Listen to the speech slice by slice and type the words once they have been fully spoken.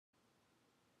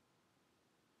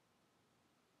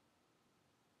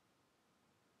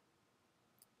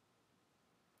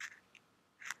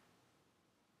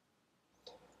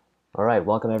All right,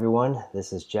 welcome everyone.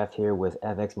 This is Jeff here with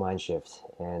FX Mindshift,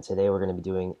 and today we're going to be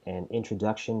doing an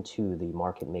introduction to the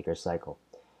market maker cycle.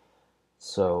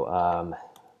 So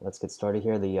let's get started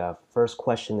here. The first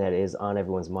question that is on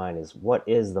everyone's mind is, what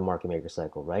is the market maker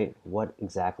cycle, right? What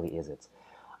exactly is it?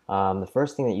 The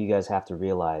first thing that you guys have to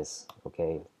realize,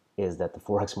 okay, is that the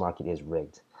Forex market is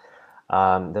rigged.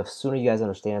 The sooner you guys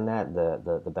understand that,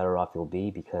 the better off you'll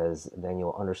be, because then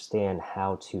you'll understand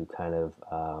how to kind of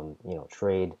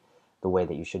trade the way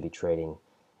that you should be trading,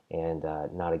 and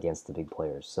not against the big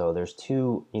players. So there's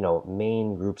two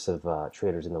main groups of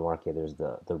traders in the market. There's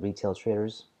the retail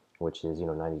traders, which is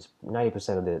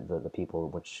 90% of the people,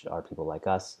 which are people like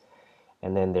us,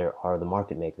 and then there are the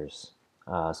market makers.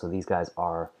 So these guys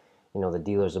are, the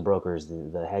dealers, the brokers,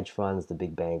 the hedge funds, the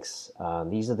big banks.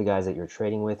 These are the guys that you're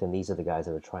trading with, and these are the guys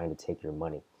that are trying to take your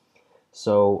money.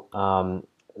 So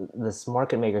this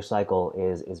market maker cycle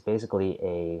is basically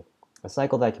a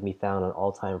cycle that can be found on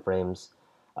all time frames,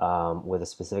 with a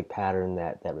specific pattern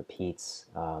that repeats,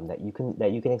 that you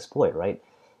can exploit, right?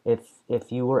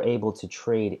 If you were able to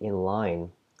trade in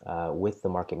line with the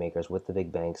market makers, with the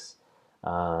big banks,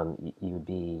 you would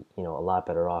be a lot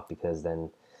better off, because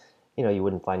then you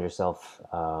wouldn't find yourself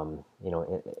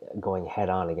going head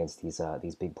on against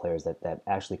these big players that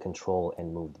actually control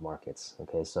and move the markets.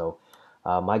 Okay, so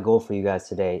my goal for you guys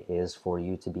today is for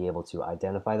you to be able to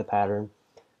identify the pattern,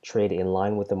 trade in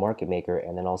line with the market maker,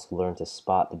 and then also learn to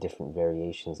spot the different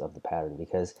variations of the pattern.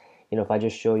 Because if I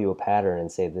just show you a pattern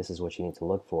and say this is what you need to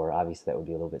look for, obviously that would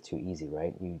be a little bit too easy,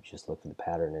 right? You just look for the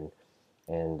pattern,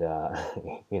 and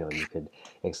you could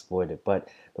exploit it. But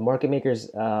the market makers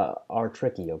are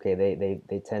tricky. Okay,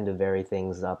 they tend to vary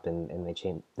things up, and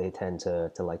they tend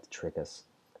to like to trick us.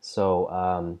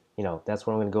 So that's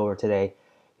what I'm going to go over today.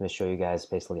 I'm going to show you guys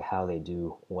basically how they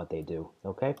do what they do.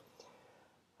 Okay.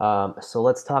 So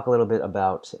let's talk a little bit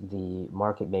about the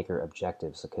market maker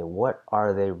objectives. Okay, what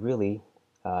are they really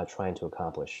trying to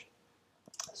accomplish?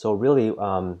 So really,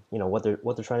 what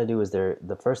they're trying to do is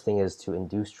the first thing is to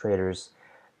induce traders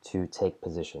to take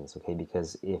positions. Okay,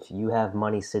 because if you have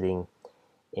money sitting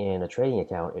in a trading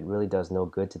account, it really does no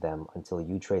good to them until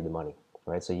you trade the money,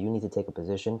 right? So you need to take a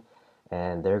position,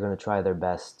 and they're going to try their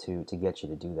best to get you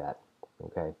to do that.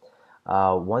 Okay.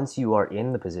 Once you are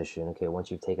in the position, okay,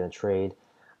 once you've taken a trade,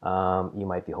 you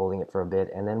might be holding it for a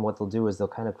bit, and then what they'll do is they'll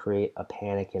kind of create a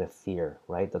panic and a fear,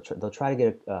 right? They'll try to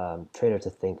get a trader to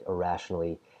think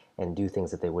irrationally and do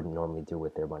things that they wouldn't normally do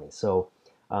with their money. So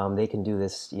they can do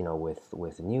this,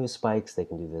 with news spikes. They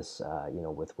can do this,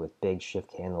 with big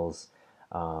shift candles,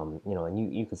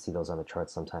 and you can see those on the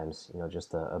charts sometimes.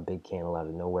 Just a big candle out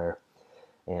of nowhere,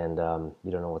 and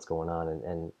you don't know what's going on,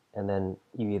 and then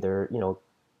you either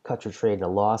cut your trade in a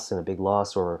loss, in a big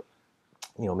loss, or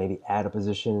maybe add a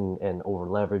position and over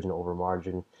leverage and over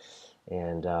margin,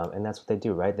 and that's what they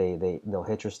do, right? They'll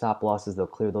hit your stop losses, they'll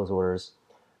clear those orders,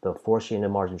 they'll force you into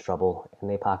margin trouble, and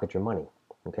they pocket your money.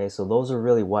 Okay, so those are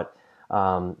really what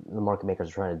the market makers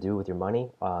are trying to do with your money.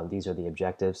 These are the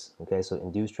objectives. Okay, so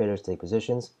induce traders to take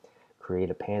positions, create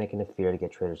a panic and a fear to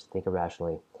get traders to think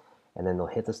irrationally, and then they'll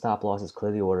hit the stop losses,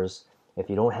 clear the orders. If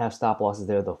you don't have stop losses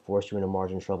there, they'll force you into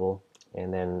margin trouble,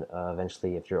 and then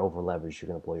eventually, if you're over leveraged, you're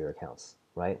going to blow your accounts,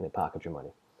 right? And they pocket your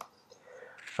money.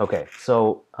 Okay,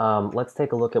 so let's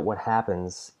take a look at what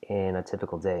happens in a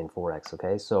typical day in Forex.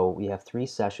 Okay, so we have three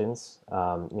sessions.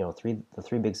 The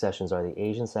three big sessions are the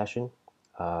Asian session,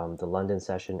 the London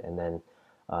session, and then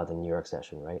the New York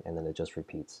session, right? And then it just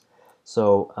repeats.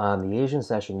 So the Asian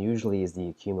session usually is the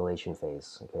accumulation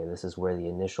phase. Okay, this is where the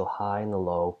initial high and the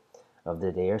low of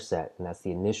the day are set, and that's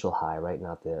the initial high, right?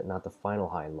 Not the final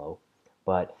high and low.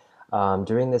 But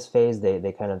during this phase,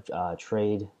 they kind of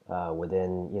trade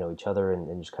within each other,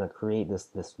 and just kind of create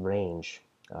this range,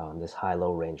 this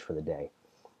high-low range for the day.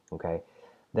 Okay.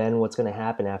 Then what's going to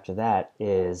happen after that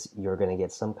is you're going to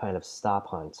get some kind of stop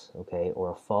hunt, okay,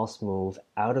 or a false move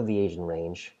out of the Asian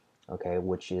range, okay,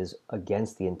 which is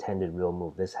against the intended real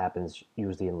move. This happens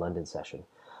usually in London session.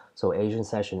 So Asian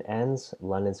session ends,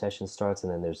 London session starts,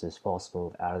 and then there's this false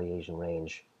move out of the Asian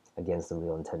range against the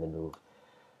real intended move.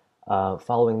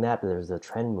 Following that, there's the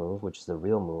trend move, which is the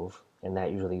real move, and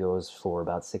that usually goes for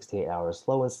about 6 to 8 hours,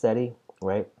 slow and steady,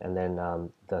 right? And then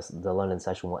the London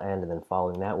session will end, and then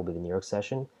following that will be the New York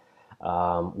session,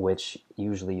 which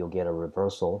usually you'll get a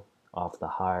reversal off the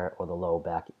high or the low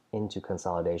back into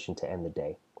consolidation to end the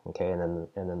day. Okay, and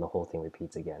then the whole thing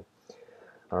repeats again.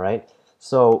 All right.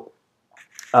 So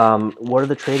what are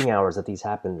the trading hours that these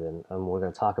happen in? We're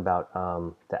going to talk about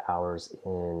the hours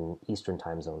in Eastern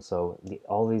time zone. So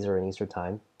all of these are in Eastern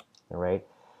time, all right?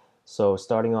 So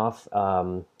starting off,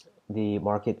 the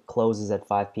market closes at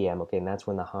 5 p.m., okay, and that's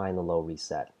when the high and the low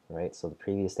reset, right? So the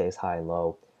previous day's high and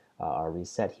low are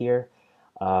reset here.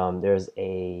 There's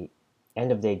a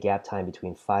end of day gap time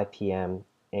between 5 p.m.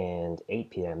 and 8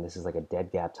 p.m. This is like a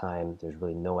dead gap time. There's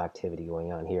really no activity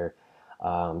going on here.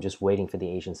 Just waiting for the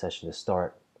Asian session to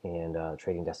start and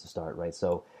trading desk to start, right?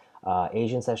 So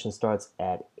Asian session starts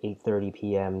at 8:30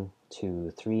 p.m.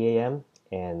 to 3 a.m.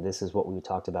 and this is what we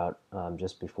talked about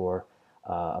just before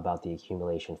about the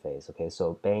accumulation phase. Okay,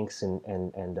 so banks and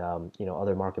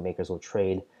other market makers will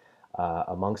trade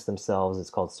amongst themselves.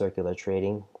 It's called circular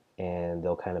trading, and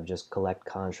they'll kind of just collect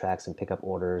contracts and pick up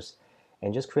orders,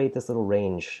 and just create this little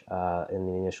range in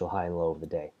the initial high and low of the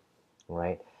day. All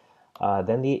right.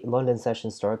 Then the London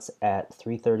session starts at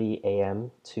 3:30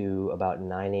 a.m. to about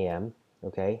 9 a.m.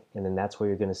 Okay, and then that's where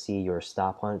you're going to see your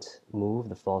stop hunt move,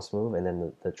 the false move, and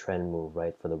then the trend move,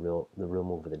 right, for the real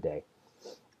move of the day.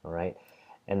 All right,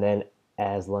 and then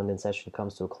as London session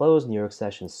comes to a close, New York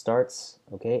session starts,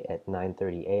 okay, at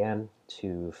 9:30 a.m.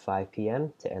 to 5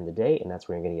 p.m. to end the day, and that's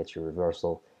where you're going to get your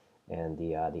reversal and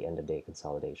the end of day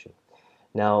consolidation.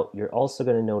 Now, you're also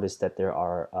going to notice that there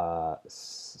are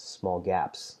small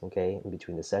gaps, okay, in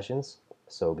between the sessions.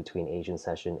 So between Asian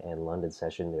session and London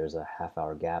session, there's a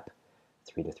half-hour gap,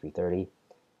 3 to 3:30,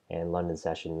 and London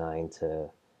session 9 to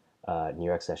New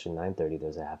York session 9:30.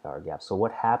 There's a half-hour gap. So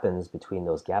what happens between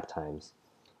those gap times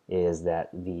is that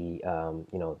the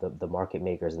market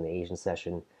makers in the Asian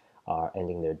session are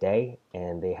ending their day,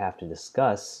 and they have to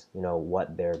discuss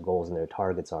what their goals and their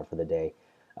targets are for the day,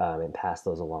 and pass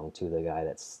those along to the guy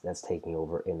that's taking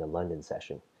over in the London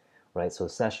session, right? So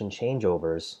session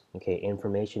changeovers, okay,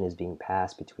 information is being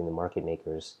passed between the market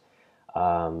makers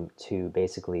to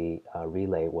basically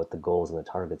relay what the goals and the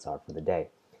targets are for the day.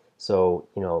 So,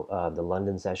 the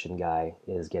London session guy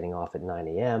is getting off at 9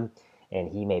 a.m. and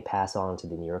he may pass on to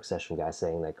the New York session guy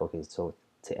saying like, okay, so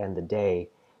to end the day,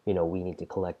 we need to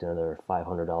collect another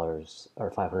 $500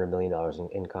 or $500 million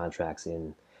in contracts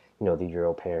in, the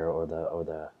euro pair or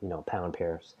the pound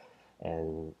pairs,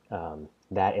 and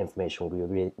that information will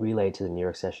be relayed to the New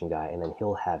York session guy, and then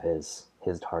he'll have his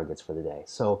targets for the day.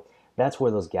 So that's where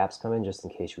those gaps come in, just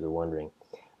in case you were wondering.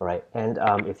 All right, and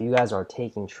if you guys are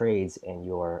taking trades and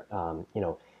you're,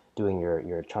 doing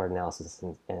your chart analysis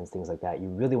and things like that, you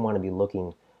really want to be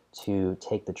looking to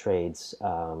take the trades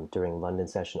during London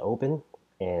session open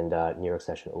and New York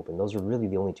session open. Those are really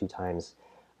the only two times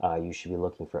you should be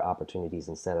looking for opportunities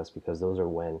and setups, because those are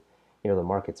when the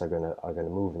markets are gonna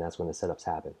move, and that's when the setups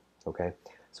happen. Okay,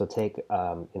 so take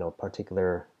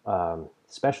particular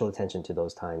special attention to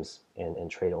those times and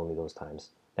trade only those times.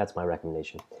 That's my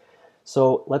recommendation.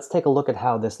 So let's take a look at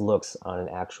how this looks on an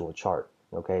actual chart.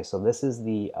 Okay, so this is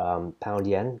the pound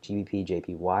yen, GBP,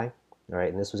 JPY. All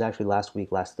right, and this was actually last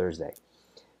week, last Thursday.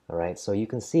 All right, so you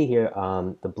can see here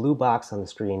the blue box on the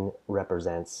screen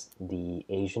represents the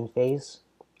Asian phase,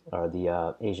 or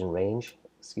the Asian range,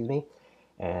 excuse me,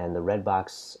 and the red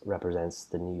box represents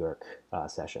the New York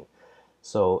session.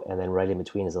 So, and then right in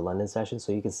between is the London session.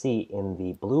 So you can see in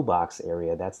the blue box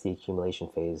area, that's the accumulation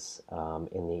phase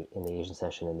in the Asian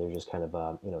session, and they're just kind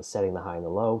of setting the high and the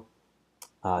low,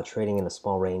 trading in a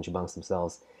small range amongst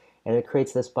themselves, and it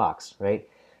creates this box, right?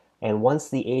 And once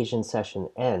the Asian session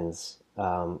ends,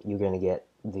 you're going to get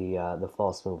the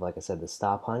false move, like I said, the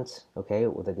stop hunt. Okay,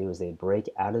 what they do is they break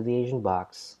out of the Asian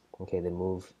box. Okay, they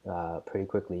move pretty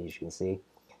quickly, as you can see,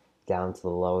 down to the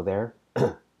low there,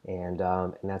 and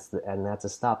that's a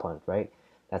stop hunt, right?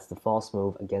 That's the false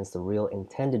move against the real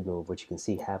intended move, which you can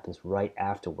see happens right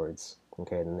afterwards.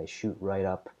 Okay, and then they shoot right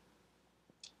up.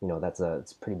 It's a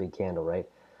pretty big candle, right?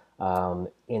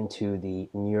 Into the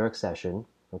New York session,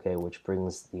 okay, which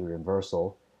brings the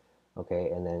reversal, okay,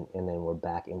 and then we're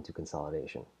back into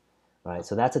consolidation. All right,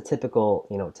 so that's a typical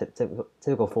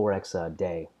typical forex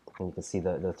day, and you can see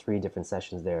the three different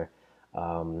sessions there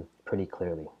pretty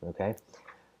clearly. Okay,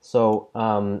 so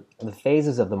the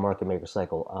phases of the market maker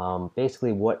cycle,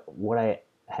 basically what I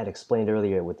had explained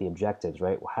earlier with the objectives,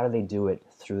 right? How do they do it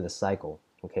through the cycle?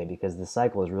 Okay, because the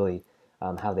cycle is really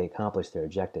how they accomplish their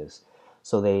objectives.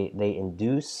 So they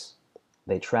induce,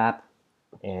 they trap,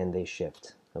 and they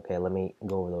shift. Okay, let me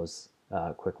go over those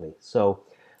quickly. So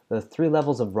the three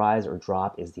levels of rise or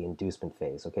drop is the inducement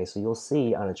phase. Okay, so you'll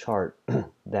see on a chart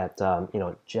that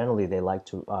generally they like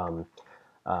to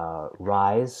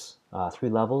rise three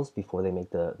levels before they make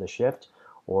the shift,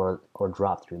 or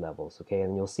drop three levels. Okay,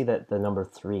 and you'll see that the number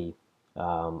three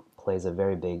plays a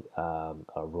very big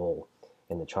role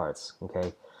in the charts.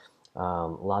 Okay,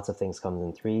 lots of things come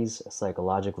in threes.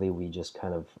 Psychologically, we just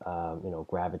kind of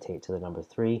gravitate to the number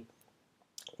three,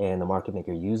 and the market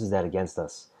maker uses that against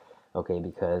us. okay,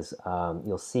 because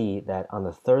you'll see that on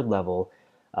the third level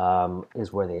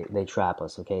is where they trap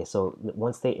us, okay? So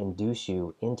once they induce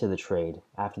you into the trade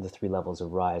after the three levels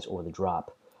of rise or the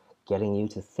drop, getting you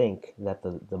to think that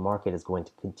the market is going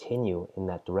to continue in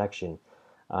that direction,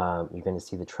 you're going to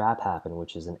see the trap happen,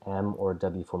 which is an M or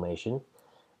W formation,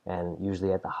 and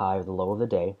usually at the high or the low of the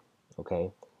day,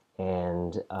 okay?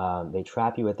 And they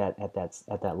trap you at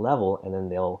that level, and then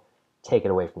they'll take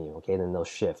it away from you, okay? Then they'll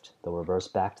shift, they'll reverse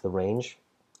back to the range,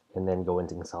 and then go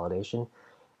into consolidation,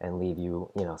 and leave you,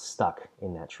 stuck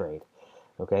in that trade.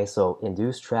 Okay, so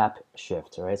induce, trap,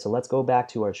 shift. All right, so let's go back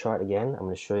to our chart again. I'm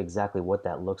going to show you exactly what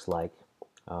that looks like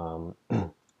on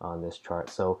this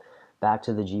chart. So back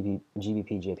to the GBP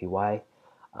JPY,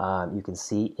 you can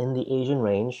see in the Asian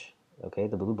range, okay,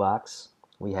 the blue box,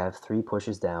 we have 3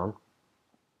 pushes down,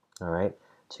 all right,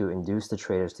 to induce the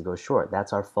traders to go short.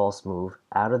 That's our false move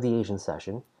out of the Asian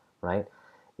session, right?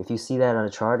 If you see that on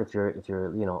a chart, if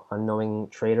you're unknowing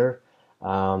trader,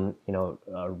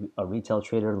 a retail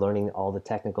trader learning all the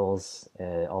technicals,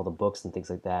 all the books and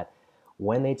things like that,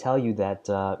 when they tell you that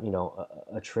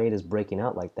a trade is breaking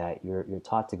out like that, you're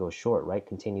taught to go short, right?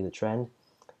 Continue the trend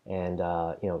and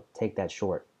take that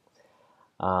short.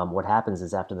 What happens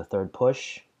is after the third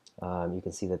push, you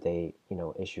can see that they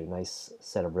issue a nice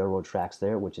set of railroad tracks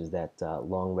there, which is that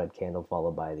long red candle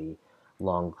followed by the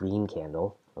long green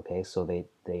candle. Okay, so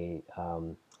they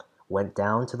went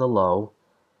down to the low.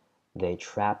 They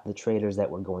trapped the traders that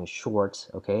were going short.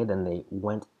 Okay, then they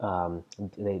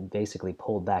basically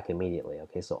pulled back immediately.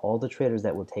 Okay, so all the traders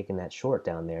that were taking that short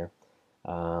down there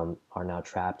are now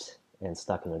trapped and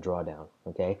stuck in a drawdown.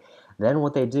 Okay, then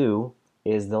what they do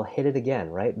is they'll hit it again,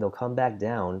 right? They'll come back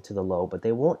down to the low, but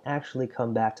they won't actually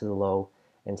come back to the low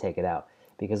and take it out.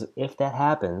 Because if that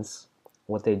happens,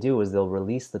 what they do is they'll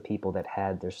release the people that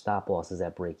had their stop losses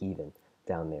at break even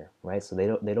down there, right? So they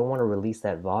don't want to release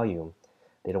that volume.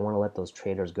 They don't want to let those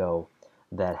traders go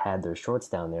that had their shorts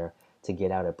down there to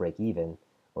get out at break even,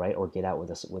 right? Or get out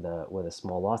with a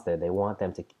small loss there. They want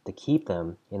them to keep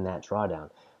them in that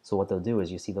drawdown. So what they'll do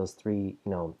is you see those three,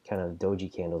 kind of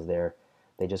doji candles there.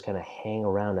 They just kind of hang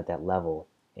around at that level,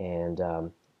 and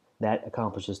that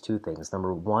accomplishes two things.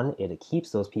 Number one, it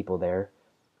keeps those people there,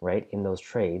 right, in those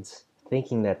trades,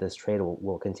 thinking that this trade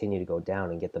will continue to go down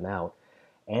and get them out.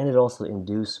 And it also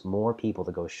induces more people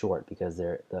to go short because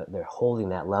they're holding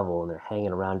that level and they're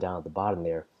hanging around down at the bottom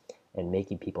there and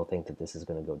making people think that this is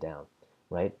going to go down,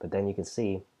 right? But then you can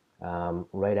see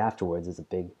right afterwards is a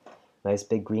nice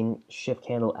big green shift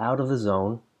candle out of the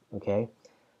zone, okay,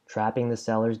 trapping the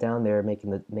sellers down there,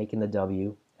 making the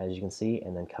W, as you can see,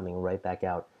 and then coming right back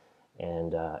out,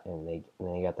 and they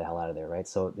got the hell out of there, right?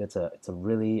 So it's a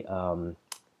really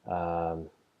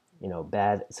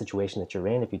bad situation that you're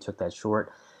in if you took that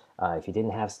short. If you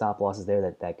didn't have stop losses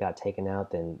there that got taken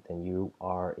out, then you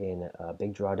are in a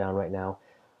big drawdown right now.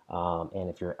 And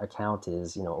if your account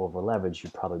is over leveraged, you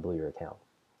probably blew your account.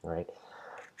 All right.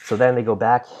 So then they go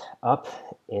back up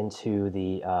into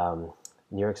the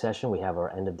New York session. We have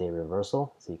our end of day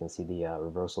reversal. So you can see the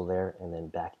reversal there, and then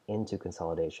back into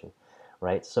consolidation.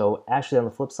 Right. So actually, on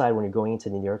the flip side, when you're going into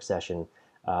the New York session,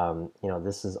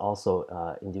 this is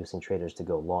also inducing traders to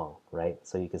go long, right?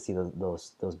 So you can see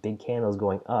those big candles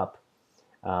going up,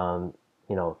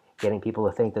 getting people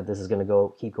to think that this is going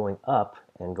to keep going up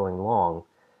and going long,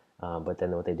 but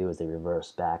then what they do is they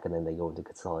reverse back and then they go into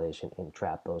consolidation and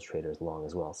trap those traders long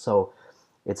as well. So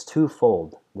it's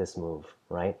twofold, this move,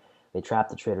 right? They trap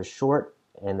the traders short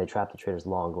and they trap the traders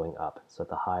long going up, so at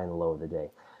the high and the low of the day.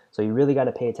 So you really got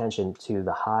to pay attention to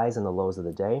the highs and the lows of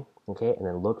the day, okay, and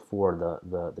then look for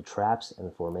the traps and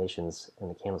the formations and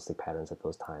the candlestick patterns at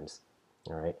those times.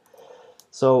 All right.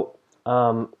 So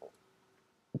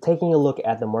taking a look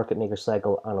at the market maker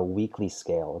cycle on a weekly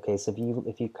scale, okay, so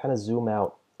if you kind of zoom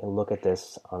out and look at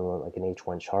this on like an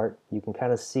H1 chart, you can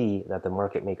kind of see that the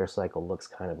market maker cycle looks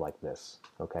kind of like this,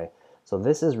 okay. So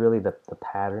this is really the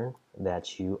pattern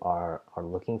that you are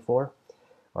looking for.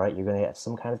 All right, you're going to have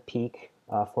some kind of peak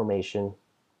formation.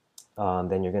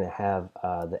 Then you're going to have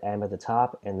the M at the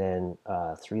top, and then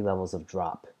 3 levels of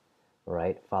drop,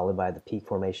 right? Followed by the peak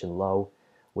formation low,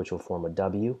 which will form a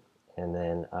W. And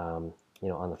then, on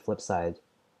the flip side,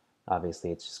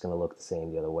 obviously it's just going to look the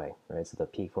same the other way, right? So the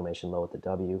peak formation low at the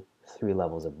W, 3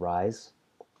 levels of rise,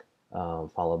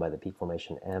 followed by the peak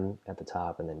formation M at the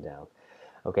top, and then down.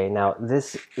 Okay, now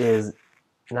this is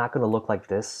not going to look like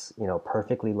this,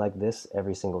 perfectly like this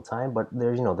every single time, but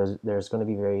there's going to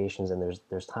be variations, and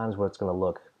there's times where it's going to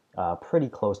look pretty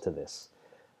close to this.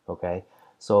 Okay,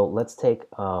 so let's take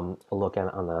a look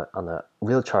on the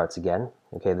real charts again.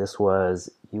 Okay, this was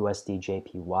USD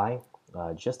JPY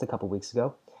just a couple weeks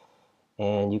ago,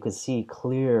 and you can see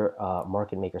clear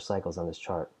market maker cycles on this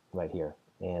chart right here.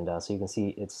 And so you can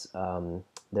see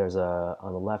there's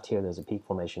on the left here, there's a peak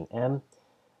formation M,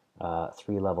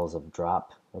 3 levels of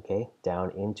drop, okay, down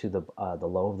into the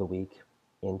low of the week,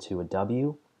 into a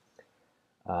W,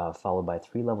 followed by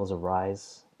 3 levels of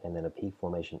rise, and then a peak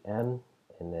formation M,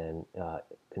 and then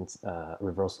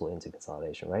reversal into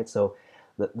consolidation, right? So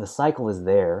the cycle is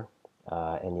there,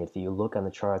 and if you look on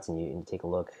the charts and you take a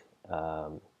look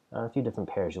on a few different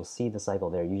pairs, you'll see the cycle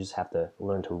there. You just have to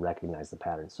learn to recognize the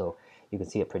pattern. So you can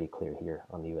see it pretty clear here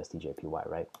on the USDJPY,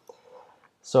 right?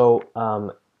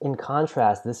 So in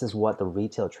contrast, this is what the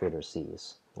retail trader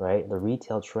sees, right? The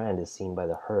retail trend is seen by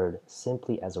the herd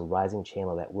simply as a rising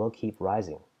channel that will keep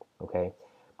rising, okay?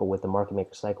 But with the market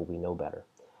maker cycle, we know better.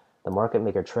 The market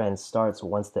maker trend starts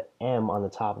once the M on the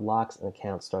top locks and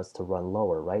account starts to run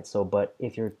lower, right? So, but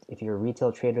if you're a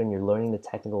retail trader and you're learning the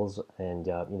technicals and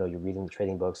you're reading the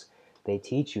trading books, they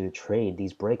teach you to trade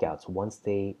these breakouts. Once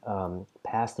they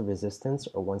pass the resistance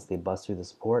or once they bust through the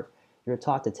support, you're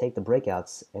taught to take the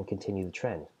breakouts and continue the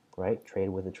trend, right? Trade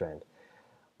with the trend.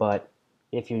 But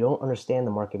if you don't understand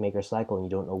the market maker cycle and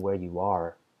you don't know where you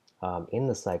are in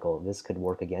the cycle, this could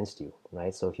work against you,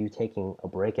 right? So if you're taking a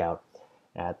breakout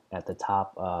at the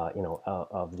top,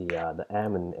 of the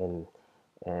M and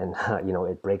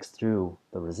it breaks through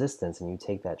the resistance and you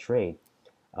take that trade,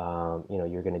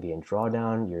 you're going to be in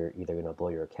drawdown. You're either going to blow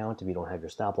your account if you don't have your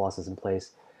stop losses in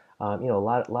place. A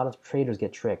lot of traders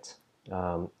get tricked,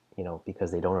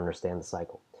 because they don't understand the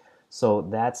cycle. So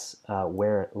that's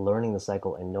where learning the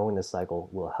cycle and knowing the cycle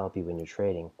will help you when you're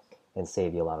trading and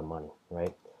save you a lot of money,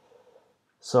 right?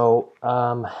 So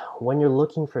when you're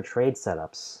looking for trade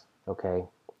setups, okay,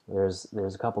 there's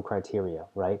a couple criteria,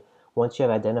 right? Once you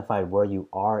have identified where you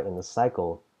are in the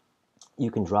cycle,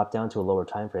 you can drop down to a lower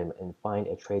time frame and find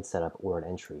a trade setup or an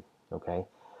entry, okay?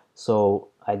 So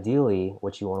ideally,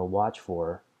 what you want to watch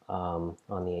for on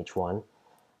the H1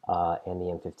 and the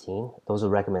M15, those are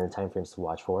recommended time frames to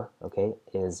watch for, okay,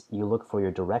 is you look for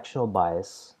your directional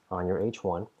bias on your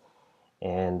H1,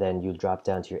 and then you drop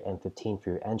down to your M15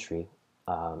 for your entry,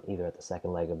 either at the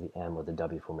second leg of the M or the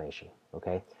W formation,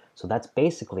 okay? So that's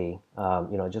basically,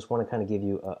 just want to kind of give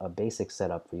you a basic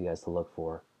setup for you guys to look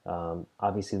for.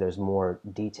 Obviously, there's more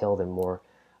detailed and more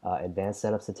advanced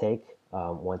setups to take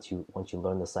once you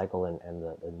learn the cycle and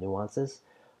the nuances.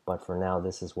 But for now,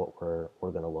 this is what we're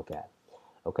going to look at.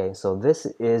 Okay, so this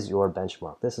is your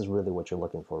benchmark. This is really what you're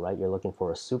looking for, right? You're looking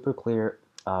for a super clear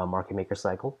market maker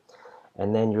cycle.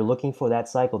 And then you're looking for that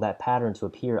cycle, that pattern to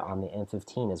appear on the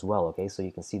M15 as well, okay? So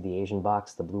you can see the Asian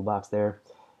box, the blue box there,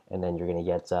 and then you're going to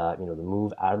get, the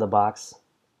move out of the box,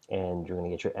 and you're going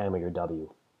to get your M or your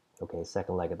W, okay?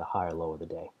 Second leg at the high or low of the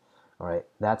day, all right?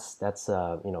 That's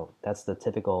the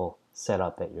typical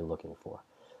setup that you're looking for.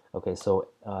 Okay, so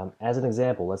as an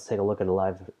example, let's take a look at a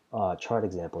live chart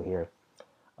example here.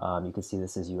 You can see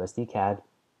this is USD CAD,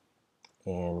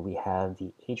 and we have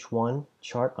the H1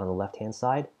 chart on the left-hand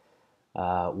side.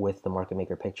 With the market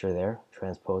maker picture there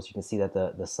transposed, you can see that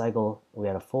the cycle, we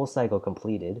had a full cycle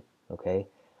completed, okay,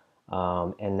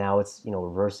 and now it's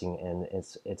reversing and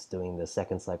it's doing the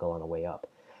second cycle on the way up.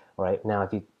 All right, now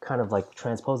if you kind of like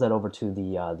transpose that over to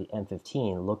the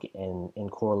M15, look in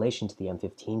correlation to the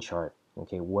M15 chart,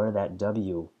 okay, where that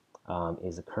W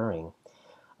is occurring.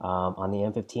 On the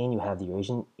M15, you have the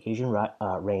Asian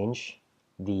range,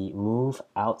 the move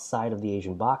outside of the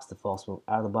Asian box, the false move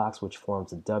out of the box, which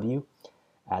forms a W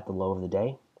at the low of the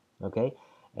day, okay?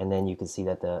 And then you can see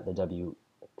that the W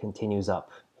continues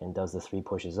up and does the 3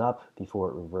 pushes up before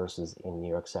it reverses in New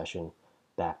York session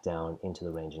back down into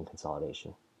the range and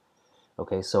consolidation.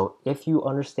 Okay, so if you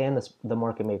understand the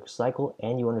market maker cycle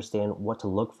and you understand what to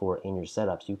look for in your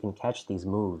setups, you can catch these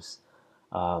moves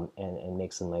and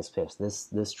make some nice pips.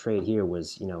 This trade here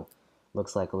was,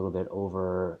 looks like a little bit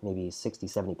over maybe 60,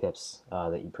 70 pips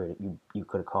that you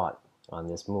could have caught on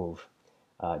this move,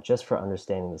 just for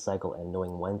understanding the cycle and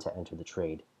knowing when to enter the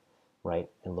trade, right?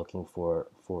 And looking for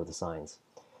the signs.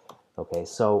 Okay,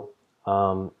 so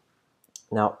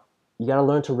now you got to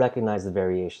learn to recognize the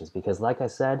variations, because like I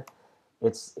said,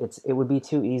 it would be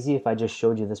too easy if I just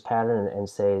showed you this pattern and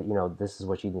say, this is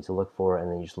what you need to look for,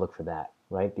 and then you just look for that,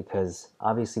 right? Because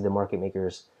obviously the market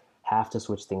makers have to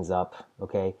switch things up,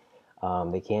 okay?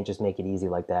 They can't just make it easy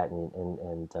like that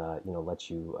and let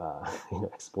you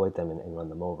exploit them and run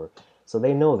them over. So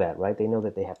they know that, right? They know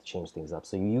that they have to change things up.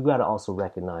 So you got to also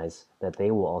recognize that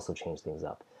they will also change things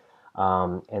up.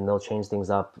 And they'll change things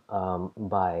up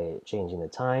by changing the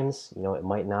times. It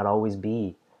might not always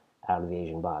be out of the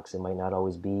Asian box. It might not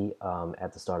always be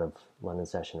at the start of London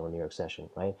session or New York session,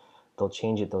 right? they'll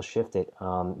change it, they'll shift it,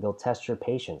 they'll test your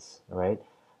patience, right?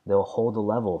 They'll hold the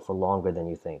level for longer than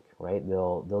you think, right?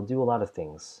 They'll do a lot of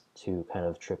things to kind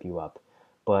of trip you up.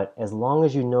 But as long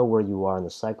as you know where you are in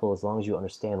the cycle, as long as you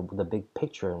understand the big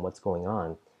picture and what's going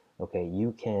on, okay,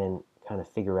 you can kind of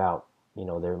figure out,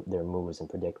 their moves and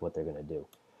predict what they're going to do.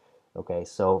 Okay,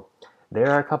 so there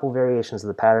are a couple variations of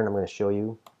the pattern I'm going to show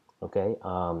you. Okay,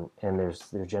 and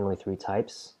there's generally three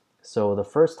types. So the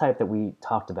first type that we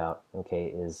talked about, okay,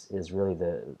 is really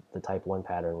the type 1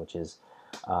 pattern, which is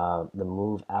the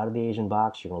move out of the Asian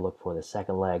box. You're going to look for the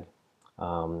second leg,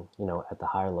 at the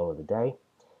high or low of the day.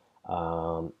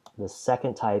 The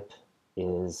second type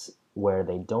is where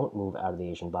they don't move out of the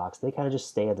Asian box. They kind of just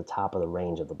stay at the top of the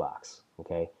range of the box.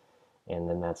 Okay, and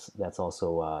then that's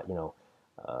also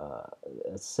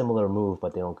a similar move,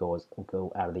 but they don't go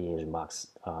out of the Asian box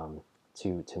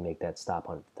to make that stop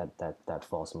on that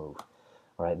false move.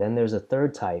 All right, then there's a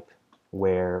third type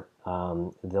where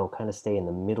they'll kind of stay in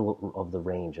the middle of the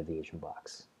range of the Asian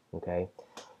box. Okay,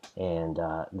 and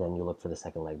then you look for the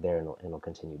second leg there, and it'll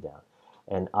continue down.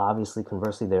 And obviously,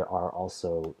 conversely, there are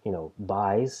also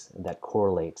buys that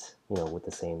correlate with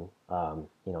the same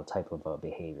type of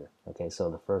behavior. Okay, so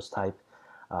the first type,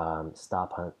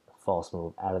 stop hunt, false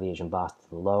move out of the Asian box to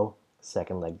the low,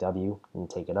 second leg W and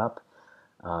take it up.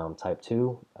 Type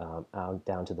 2, out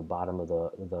down to the bottom of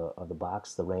the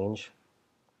box, the range.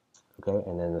 Okay,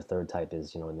 and then the third type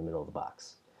is in the middle of the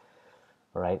box.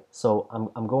 All right, so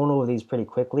I'm going over these pretty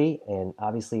quickly, and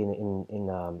obviously in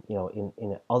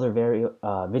other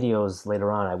videos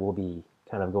later on, I will be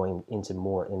kind of going into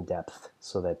more in depth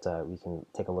so that we can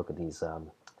take a look at these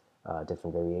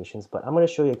different variations. But I'm going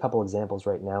to show you a couple examples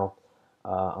right now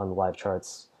on the live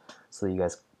charts, so that you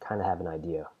guys kind of have an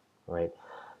idea, right?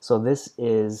 So this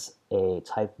is a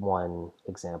type 1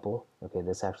 example. Okay,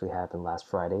 this actually happened last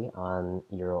Friday on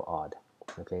Euro Odd.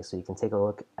 Okay, so you can take a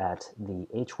look at the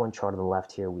H1 chart on the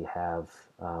left here. We have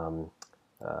an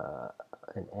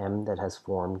M that has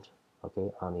formed,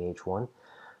 okay, on the H1.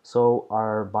 So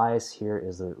our bias here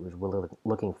is that we're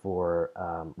looking for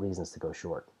reasons to go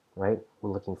short, right?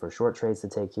 We're looking for short trades to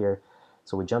take here.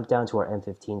 So we jump down to our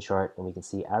M15 chart, and we can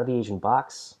see out of the Asian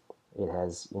box, it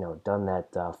has done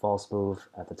that false move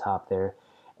at the top there.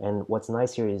 And what's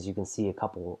nice here is you can see a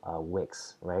couple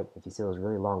wicks, right? If you see those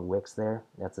really long wicks there,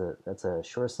 that's a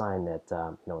sure sign that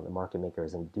the market maker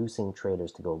is inducing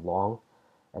traders to go long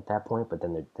at that point. But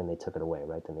then they took it away,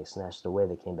 right? Then they snatched it away.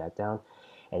 They came back down,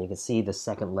 and you can see the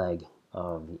second leg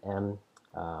of the M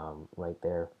right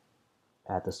there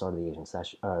at the start of the Asian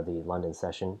session, the London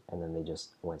session, and then they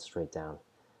just went straight down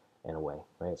and away,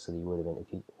 right? So you would have been,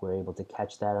 if you were able to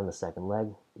catch that on the second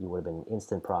leg, you would have been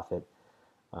instant profit.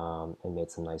 And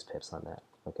made some nice pips on that.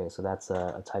 Okay, so that's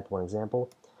a type 1 example.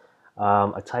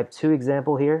 A type 2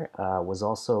 example here was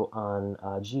also on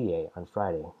GA on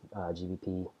Friday,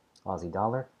 GBP Aussie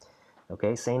dollar.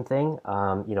 Okay, same thing.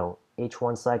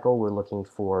 H1 cycle, we're looking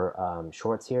for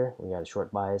shorts here. We got a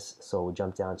short bias, so we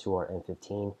jump down to our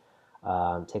M15.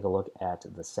 Take a look at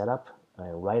the setup.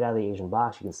 Right out of the Asian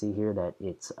box, you can see here that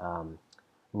it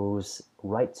moves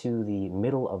right to the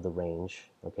middle of the range,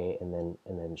 okay, and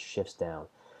then shifts down.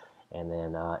 And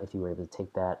then if you were able to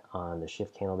take that on the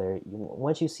shift candle there,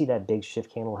 once you see that big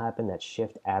shift candle happen, that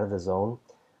shift out of the zone,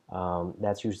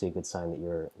 that's usually a good sign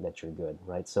that you're good,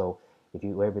 right? So if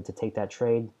you were able to take that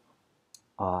trade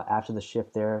after the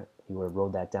shift there, you would have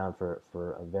rode that down for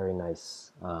a very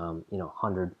nice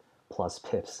 100 plus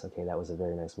pips. Okay, that was a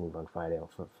very nice move on Friday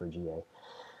for GA.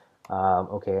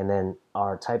 Okay, and then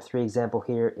our type 3 example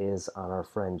here is on our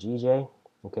friend GJ.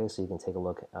 Okay, so you can take a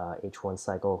look H1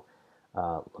 cycle.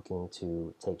 Looking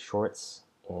to take shorts,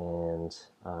 and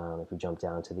if we jump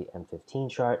down to the M15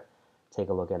 chart, take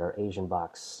a look at our Asian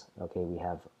box. Okay, we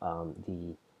have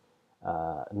the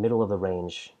middle of the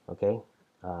range, okay,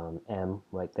 M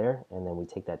right there, and then we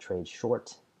take that trade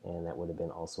short, and that would have been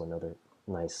also another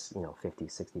nice 50,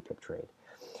 60 pip trade.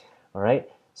 All right,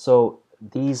 so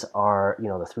these are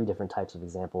the three different types of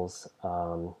examples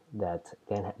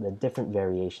the different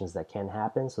variations that can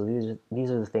happen. So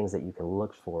these are the things that you can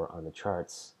look for on the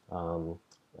charts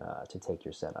to take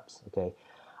your setups. Okay,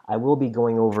 I will be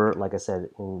going over, like I said,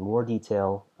 in more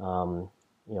detail,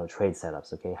 trade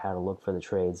setups. Okay, how to look for the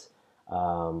trades,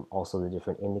 also the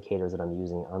different indicators that I'm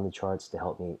using on the charts to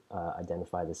help me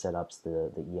identify the setups,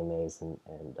 the EMAs,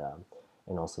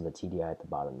 and also the TDI at the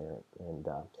bottom there, and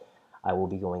I will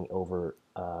be going over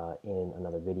in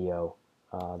another video,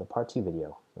 the part 2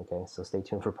 video. Okay, so stay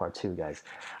tuned for part 2, guys.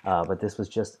 But this was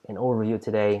just an overview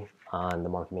today on the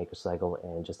market maker cycle,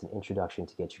 and just an introduction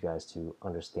to get you guys to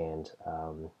understand,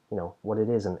 what it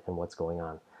is and what's going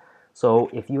on. So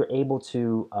if you're able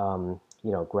to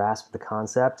grasp the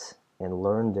concept and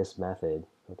learn this method,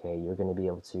 okay, you're going to be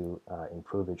able to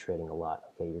improve your trading a lot.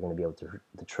 Okay, you're going to be able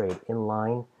to trade in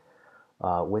line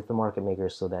with the market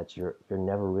makers so that you're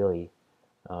never really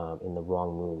in the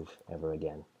wrong move ever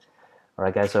again. All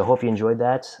right, guys, so I hope you enjoyed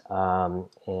that,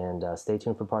 and stay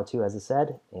tuned for part 2, as I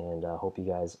said, and hope you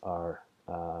guys are,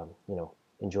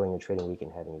 enjoying your trading week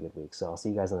and having a good week. So I'll see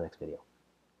you guys in the next video.